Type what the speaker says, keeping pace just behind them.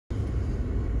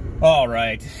All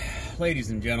right,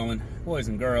 ladies and gentlemen, boys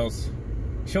and girls,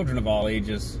 children of all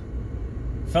ages,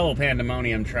 fellow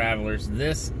Pandemonium travelers,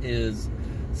 this is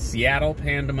Seattle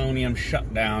Pandemonium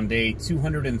Shutdown Day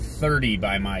 230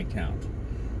 by my count.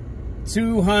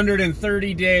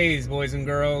 230 days, boys and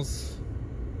girls.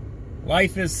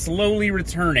 Life is slowly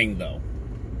returning, though.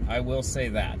 I will say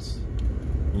that.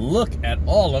 Look at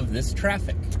all of this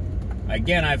traffic.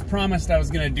 Again, I've promised I was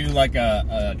going to do like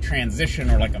a transition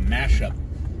or like a mashup,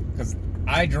 because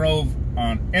I drove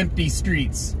on empty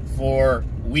streets for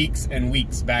weeks and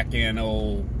weeks back in,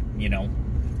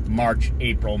 March,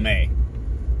 April, May.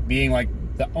 Being like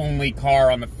the only car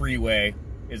on the freeway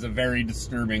is a very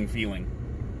disturbing feeling.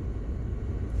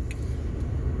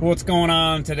 What's going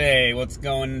on today? What's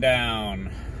going down?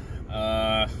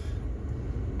 I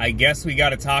guess we got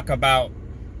to talk about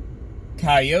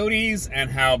Coyotes and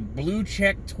how blue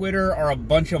check Twitter are a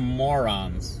bunch of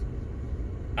morons.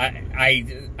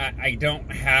 I don't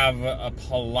have a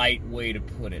polite way to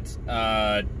put it.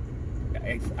 I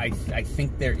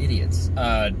think they're idiots.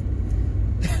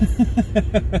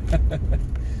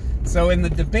 So in the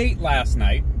debate last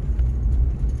night,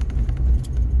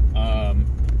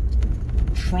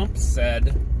 Trump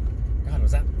said, God,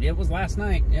 was that? Yeah, it was last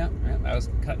night. Yeah, I was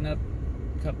cutting up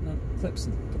clips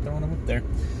and throwing them up there.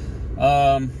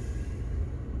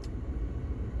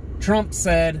 Trump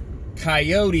said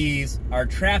coyotes are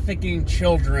trafficking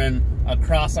children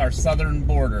across our southern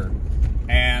border,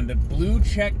 and blue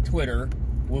check Twitter,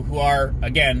 who are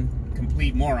again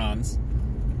complete morons,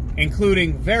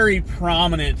 including very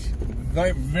prominent,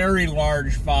 very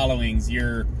large followings,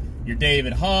 your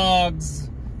David Hoggs,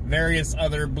 various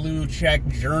other blue check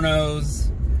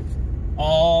journos,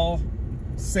 all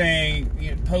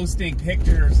saying, posting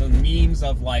pictures and memes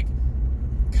of like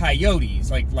coyotes,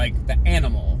 like the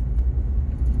animal,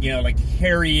 like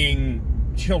carrying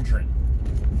children.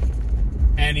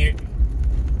 And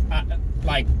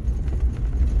I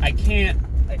can't,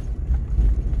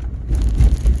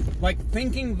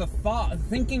 thinking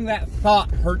that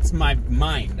thought hurts my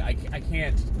mind. I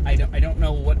don't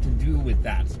know what to do with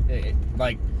that.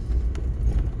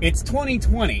 It's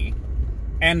 2020,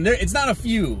 and it's not a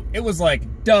few. It was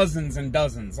like dozens and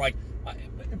dozens,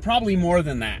 probably more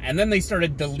than that. And then they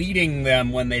started deleting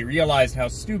them when they realized how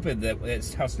stupid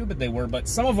they were. But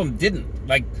some of them didn't.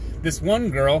 Like this one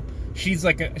girl, she's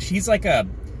like a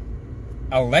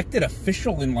elected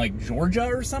official in like Georgia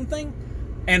or something,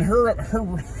 and her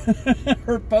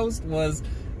her post was,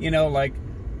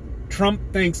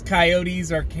 Trump thinks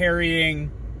coyotes are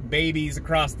carrying babies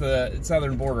across the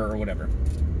southern border or whatever.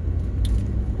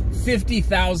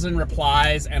 50,000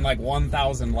 replies and like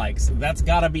 1,000 likes. That's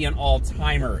got to be an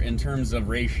all-timer in terms of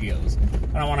ratios.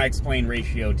 I don't want to explain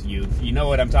ratio to you. If you know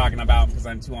what I'm talking about, because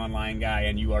I'm too online guy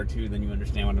and you are too, then you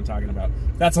understand what I'm talking about.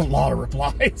 That's a lot of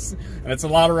replies. And it's a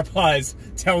lot of replies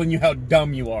telling you how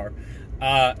dumb you are.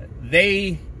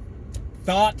 They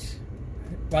thought,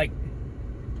 I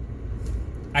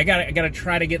gotta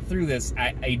try to get through this.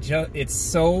 It's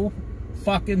so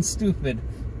fucking stupid.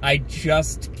 I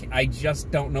just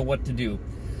don't know what to do.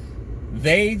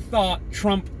 They thought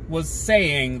Trump was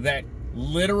saying that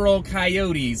literal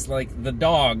coyotes, like the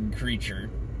dog creature,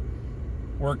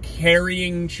 were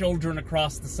carrying children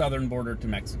across the southern border to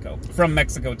Mexico, from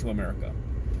Mexico to America.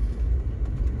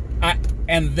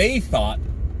 And they thought,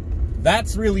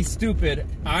 that's really stupid.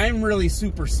 I'm really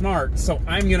super smart, so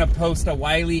I'm gonna post a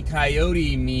Wile E.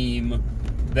 Coyote meme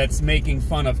that's making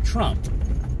fun of Trump.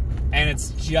 And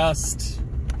it's just,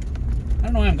 I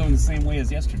don't know why I'm going the same way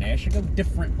as yesterday. I should go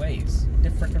different ways,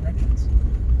 different directions.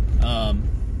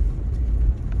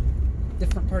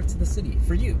 Different parts of the city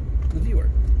for you, the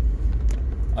viewer.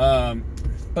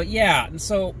 But yeah,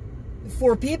 so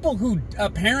for people who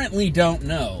apparently don't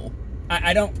know,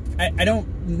 I don't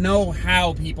know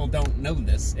how people don't know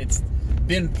this. It's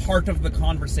been part of the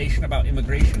conversation about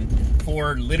immigration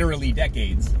for literally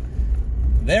decades.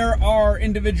 There are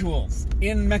individuals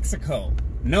in Mexico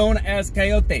known as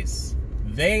Coyotes.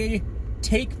 They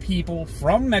take people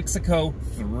from Mexico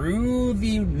through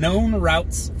the known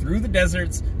routes, through the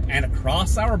deserts, and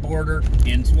across our border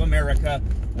into America,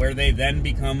 where they then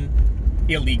become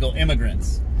illegal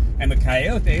immigrants. And the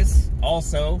Coyotes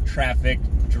also traffic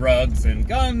drugs and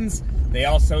guns. They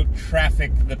also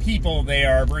traffic the people they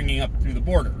are bringing up through the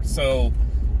border. So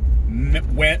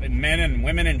men and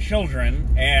women and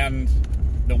children, and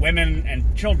the women and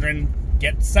children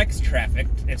get sex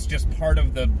trafficked. It's just part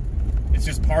of the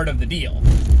deal.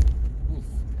 Oof.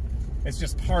 It's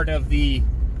just part of the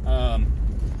I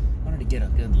wanted to get a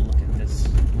good look at this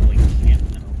little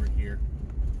encampment over here.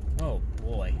 Oh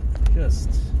boy. Just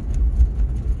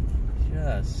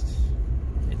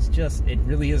It's just, it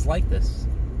really is like this.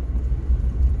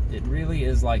 It really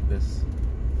is like this.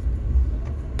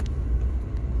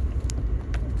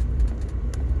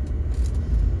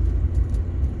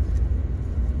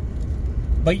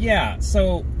 But yeah,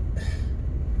 so,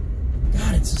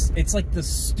 God, it's like the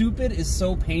stupid is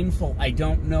so painful, I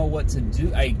don't know what to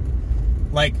do.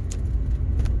 Like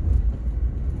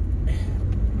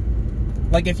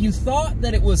if you thought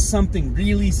that it was something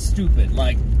really stupid,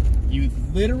 like you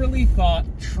literally thought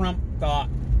Trump thought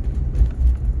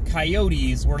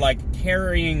coyotes were like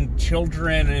carrying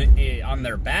children on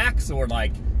their backs, or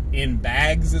like in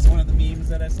bags is one of the memes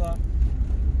that I saw.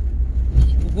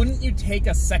 Wouldn't you take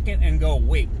a second and go,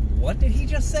 wait, what did he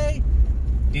just say?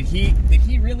 Did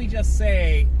he really just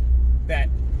say that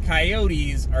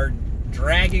coyotes are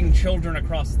dragging children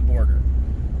across the border?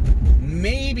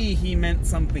 Maybe he meant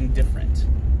something different,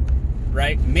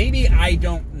 right? Maybe I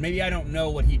don't know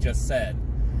what he just said.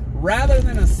 Rather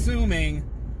than assuming,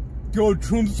 God,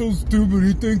 Trump's so stupid,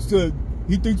 he thinks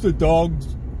that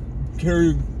dogs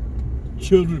carry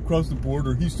children across the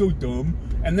border. He's so dumb.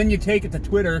 And then you take it to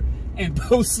Twitter and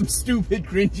post some stupid,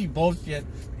 cringy bullshit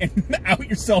and out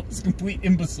yourself as a complete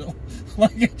imbecile.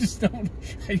 Like, it's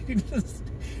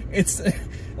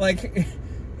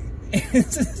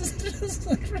just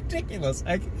like ridiculous.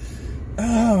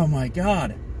 Oh my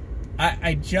God.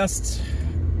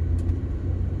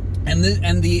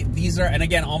 These are, and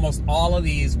again, almost all of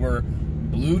these were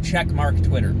blue checkmark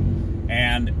Twitter.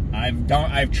 And I've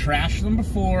trashed them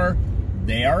before.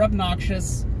 They are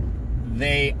obnoxious.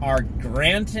 They are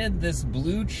granted this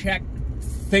blue check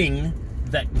thing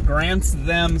that grants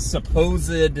them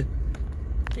supposed,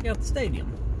 check out the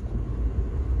stadium,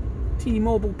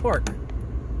 T-Mobile Park.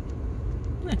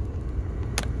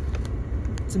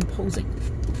 It's imposing.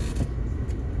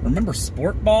 Remember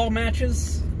sport ball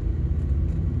matches?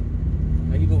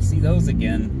 Maybe we'll see those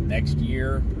again next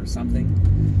year or something.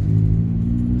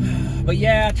 But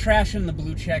yeah, trashing the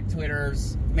blue check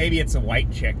Twitters. Maybe it's a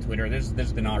white check Twitter.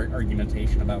 There's been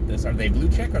argumentation about this. Are they blue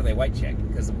check or are they white check?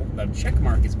 Because the check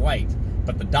mark is white,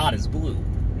 but the dot is blue.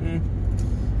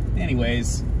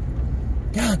 Anyways,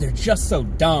 God, they're just so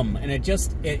dumb, and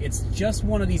it's just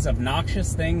one of these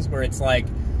obnoxious things where it's like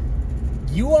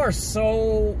you are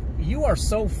so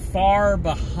far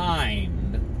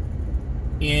behind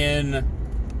in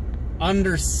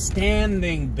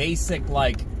understanding basic,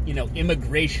 like, you know,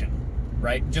 immigration,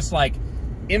 right? Just like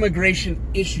immigration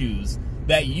issues,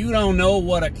 that you don't know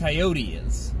what a coyote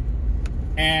is.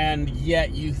 And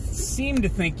yet you seem to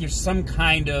think you're some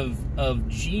kind of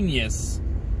genius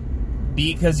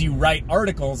because you write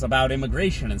articles about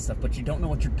immigration and stuff, but you don't know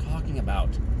what you're talking about.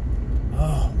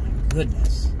 Oh my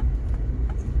goodness.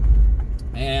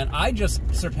 And I just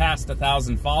surpassed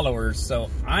 1,000 followers, so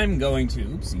I'm going to,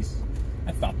 oopsies,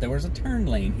 I thought there was a turn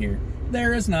lane here.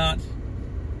 There is not.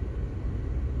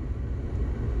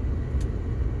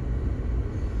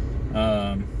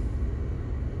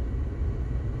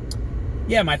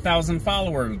 Yeah, my 1,000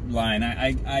 follower line.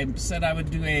 I said I would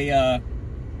do a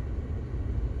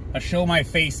show my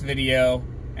face video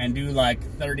and do like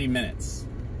 30 minutes.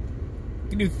 You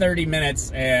can do 30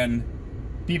 minutes, and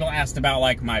people asked about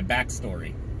like my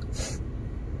backstory.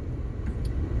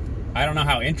 I don't know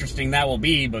how interesting that will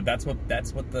be, but that's what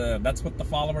the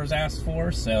followers asked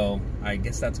for, so I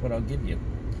guess that's what I'll give you.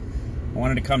 I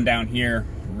wanted to come down here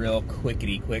real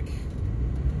quickity quick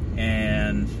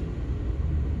and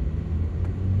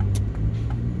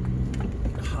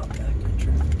hop back in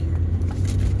traffic here.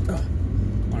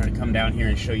 I wanted to come down here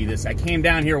and show you this. I came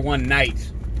down here one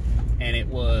night and it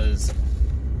was,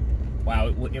 wow,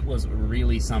 it was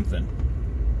really something.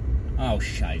 Oh,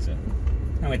 shiza.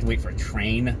 I have to wait for a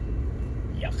train.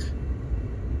 Yuck.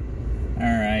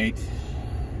 Alright.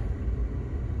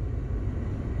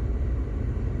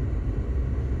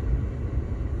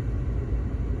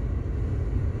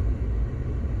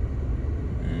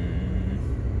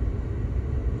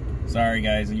 Sorry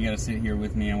guys, you gotta sit here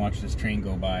with me and watch this train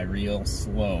go by real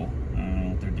slow. I don't know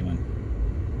what they're doing.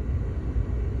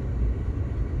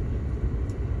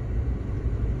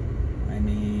 I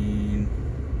mean,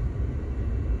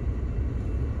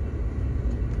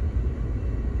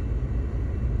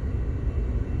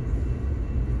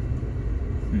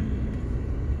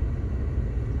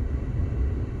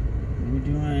 what are we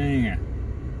doing?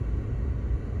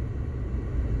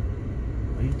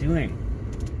 What are you doing?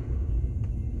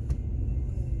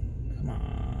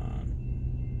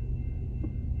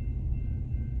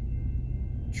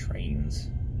 Trains.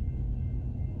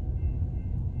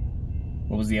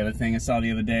 What was the other thing I saw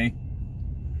the other day?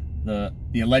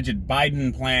 the alleged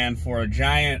Biden plan for a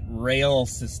giant rail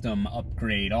system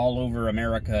upgrade all over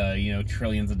America, you know,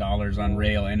 trillions of dollars on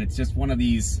rail, and it's just one of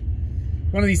these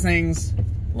things,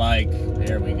 like,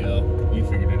 there we go. You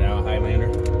figured it out, Highlander.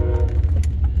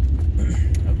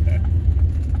 Okay.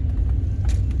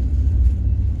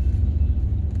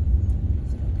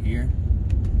 Up here.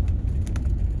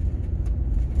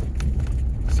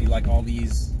 See, like, all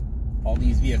these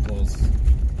vehicles.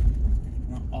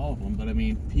 Not all of them, but I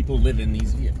mean, people live in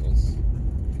these vehicles.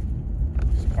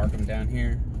 Just park them down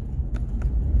here.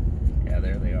 Yeah,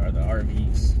 there they are, the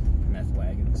RVs, meth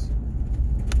wagons.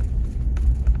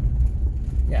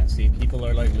 Yeah, see, people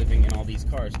are like living in all these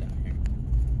cars down here.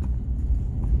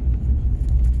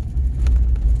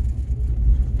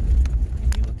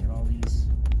 You look at all these.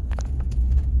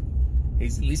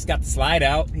 He's at least got the slide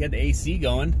out. He had the AC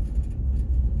going.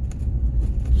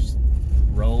 Just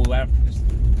roll after, just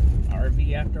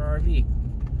RV after RV.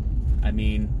 I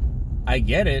mean, I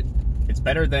get it. It's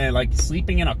better than, like,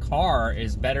 sleeping in a car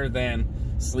is better than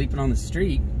sleeping on the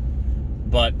street.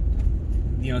 But,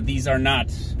 you know, these are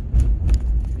not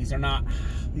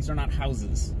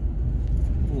houses.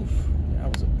 Oof, that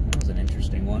was an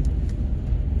interesting one.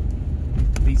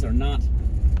 These are not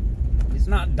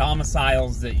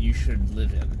domiciles that you should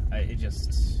live in.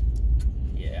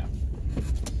 Yeah.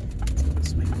 Let's go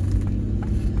this way.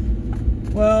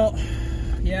 Well,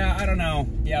 yeah, I don't know.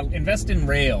 Yeah, invest in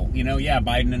rail. You know, yeah,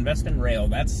 Biden, invest in rail.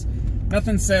 That's,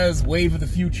 nothing says wave of the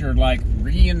future like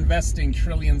reinvesting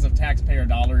trillions of taxpayer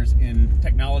dollars in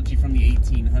technology from the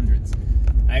 1800s.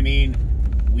 I mean,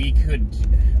 we could,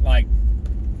 like,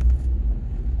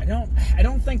 I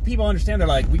don't think people understand. They're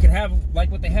like, we could have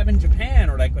like what they have in Japan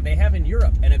or like what they have in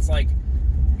Europe, and it's like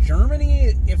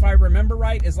Germany, if I remember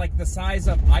right, is like the size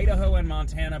of Idaho and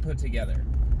Montana put together.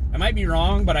 I might be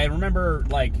wrong, but I remember,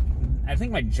 like, I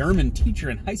think my German teacher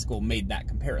in high school made that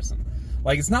comparison.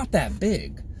 Like, it's not that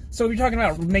big. So if you're talking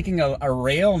about making a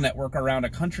rail network around a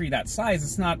country that size,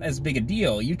 it's not as big a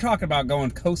deal. You talk about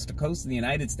going coast to coast in the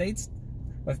United States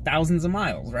with thousands of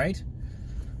miles, right?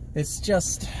 It's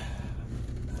just,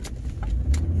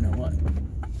 you know what?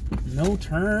 No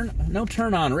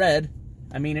turn on red.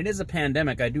 I mean, it is a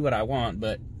pandemic. I do what I want,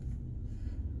 but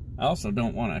I also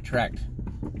don't want to attract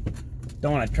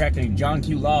any John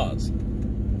Q laws.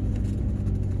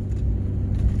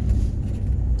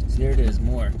 So there it is,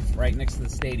 more right next to the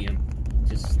stadium.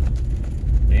 Just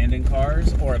abandoned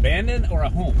cars, or abandoned, or a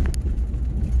home.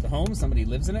 It's a home, somebody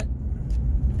lives in it.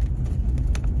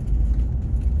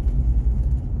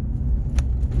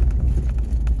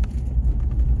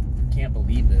 Can't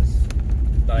believe this.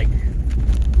 Like,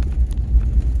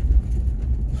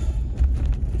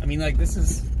 I mean, like, this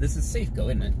is Safeco,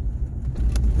 isn't it?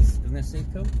 Isn't this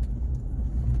Safeco?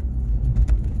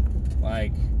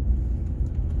 Like,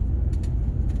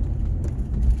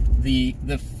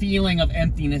 the feeling of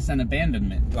emptiness and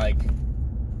abandonment. Like,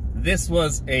 this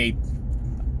was a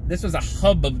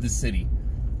hub of the city.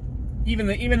 Even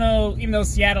though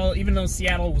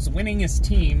Seattle was winning, his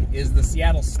team is the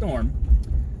Seattle Storm.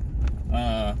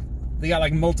 They got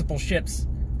like multiple ships.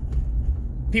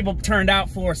 People turned out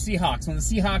for Seahawks. When the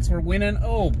Seahawks were winning,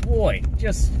 oh boy,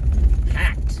 just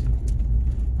packed.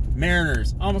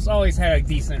 Mariners almost always had a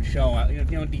decent show out, you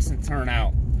know, decent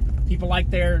turnout. People like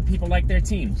their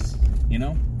teams, you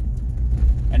know.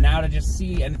 And now to just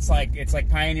see, and it's like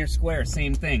Pioneer Square,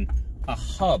 same thing. A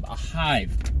hub, a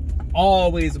hive,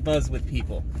 always a buzz with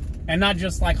people, and not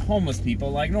just like homeless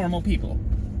people, like normal people.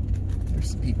 There's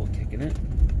some people kicking it.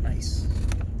 Nice.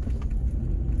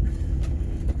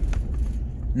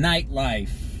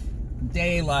 Nightlife,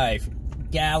 day life,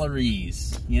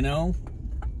 galleries, you know,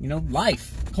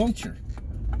 life, culture,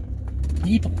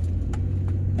 people.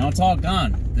 Now it's all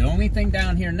gone. The only thing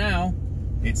down here now,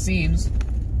 it seems,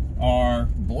 are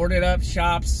boarded up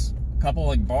shops. A couple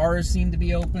like bars seem to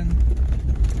be open,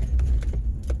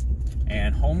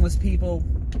 and homeless people,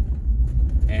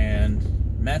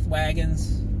 and meth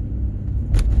wagons.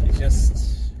 It just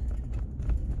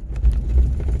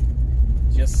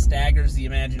staggers the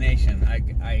imagination.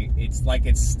 It's like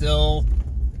it still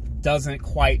doesn't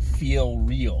quite feel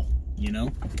real, you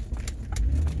know?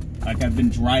 Like, I've been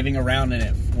driving around in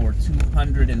it for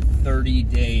 230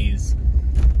 days,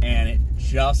 and it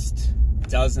just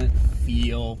doesn't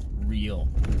feel real.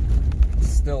 It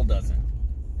still doesn't.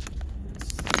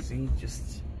 See,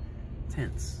 just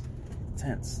tents.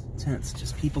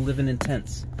 Just people living in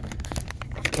tents.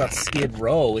 It's about Skid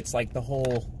Row. It's like the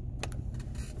whole,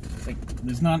 it's like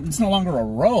it's no longer a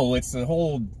row, it's the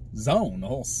whole zone. The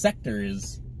whole sector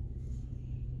is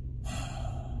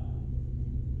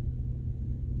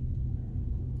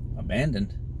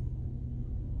abandoned.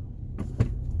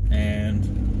 And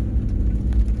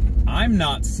I'm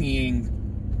not seeing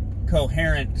a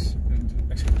coherent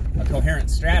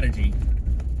strategy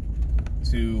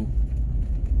to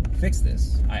fix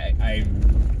this. I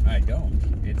don't.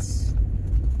 It's...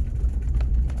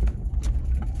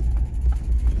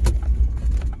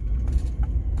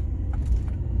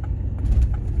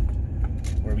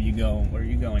 Where are you going? Where are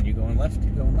you going? You going left?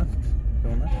 You going left?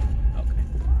 Going left? Okay.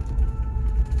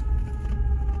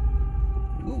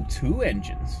 Ooh, 2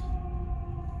 engines.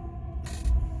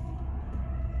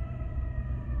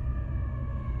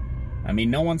 I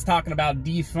mean, no one's talking about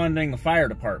defunding the fire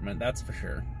department, that's for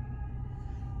sure.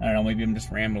 I don't know, maybe I'm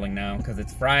just rambling now, because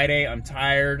it's Friday, I'm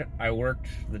tired, I worked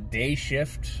the day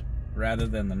shift rather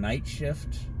than the night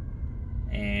shift,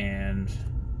 and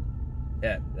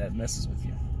that messes with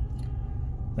you.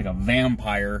 Like a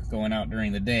vampire going out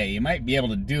during the day. You might be able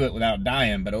to do it without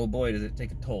dying, but oh boy, does it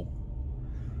take a toll.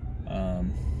 I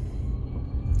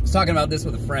was talking about this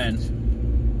with a friend.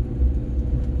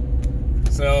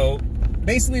 So,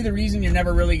 basically the reason you're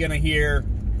never really going to hear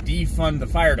defund the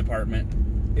fire department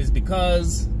is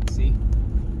because, see,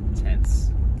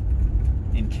 tents,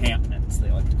 encampments, they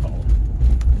like to call them.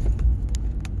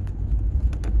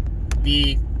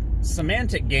 The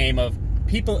semantic game of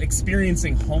people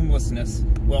experiencing homelessness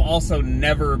will also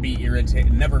never not be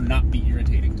irritating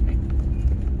to me.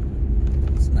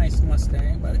 It's a nice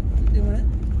Mustang, but doing it.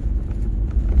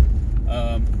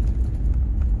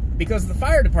 Because the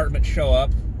fire department show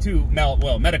up to,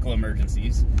 medical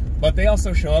emergencies, but they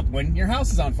also show up when your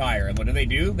house is on fire. And what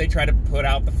do? They try to put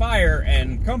out the fire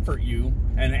and comfort you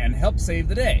and help save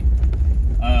the day.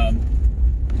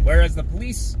 Whereas the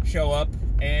police show up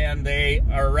and they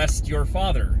arrest your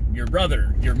father, your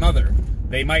brother, your mother.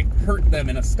 They might hurt them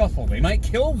in a scuffle. They might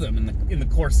kill them in the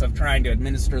course of trying to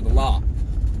administer the law.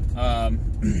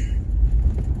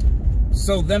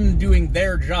 So them doing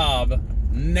their job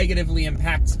negatively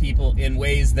impacts people in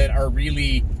ways that are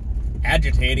really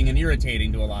agitating and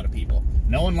irritating to a lot of people.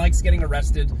 No one likes getting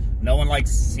arrested. No one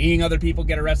likes seeing other people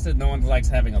get arrested. No one likes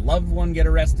having a loved one get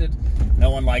arrested. No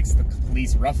one likes the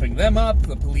police roughing them up,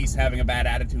 the police having a bad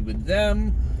attitude with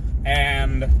them.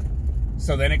 And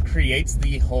so then it creates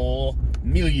the whole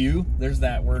milieu, there's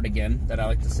that word again that I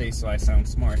like to say so I sound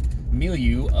smart,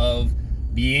 milieu of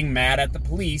being mad at the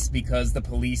police because the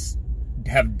police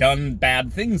have done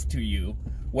bad things to you,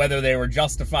 whether they were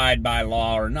justified by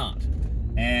law or not.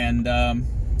 And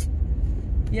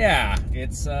yeah,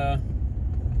 it's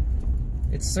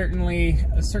certainly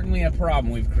a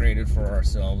problem we've created for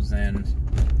ourselves. And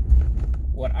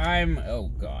what I'm, oh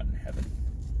God in heaven,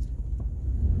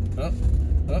 up.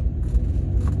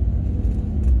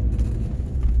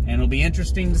 And it'll be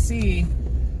interesting to see,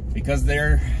 because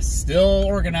they're still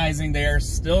organizing, they are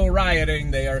still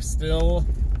rioting, they are still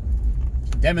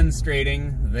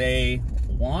demonstrating. They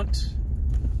want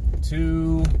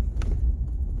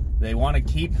to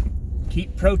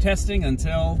keep protesting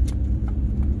until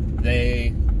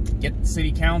they get the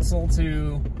city council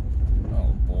to,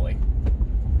 oh boy,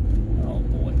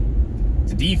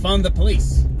 to defund the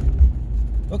police.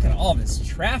 Look at all this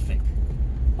traffic.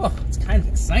 Oh, it's kind of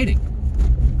exciting.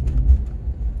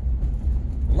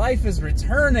 Life is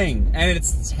returning, and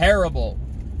it's terrible.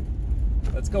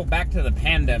 Let's go back to the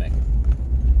pandemic.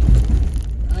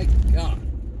 My God.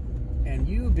 And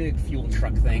you big fuel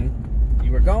truck thing,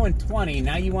 you were going 20,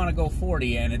 now you want to go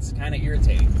 40, and it's kind of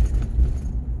irritating.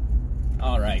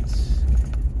 Alright.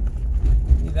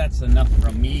 Maybe that's enough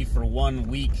from me for 1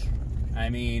 week. I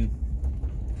mean,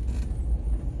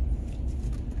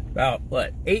 about,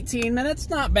 what, 18 minutes?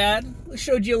 Not bad. We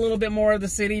showed you a little bit more of the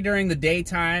city during the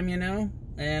daytime, you know?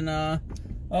 And,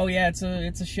 oh yeah, it's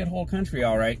a shithole country,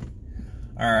 alright.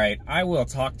 Alright, I will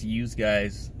talk to you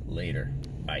guys later.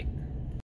 Bye.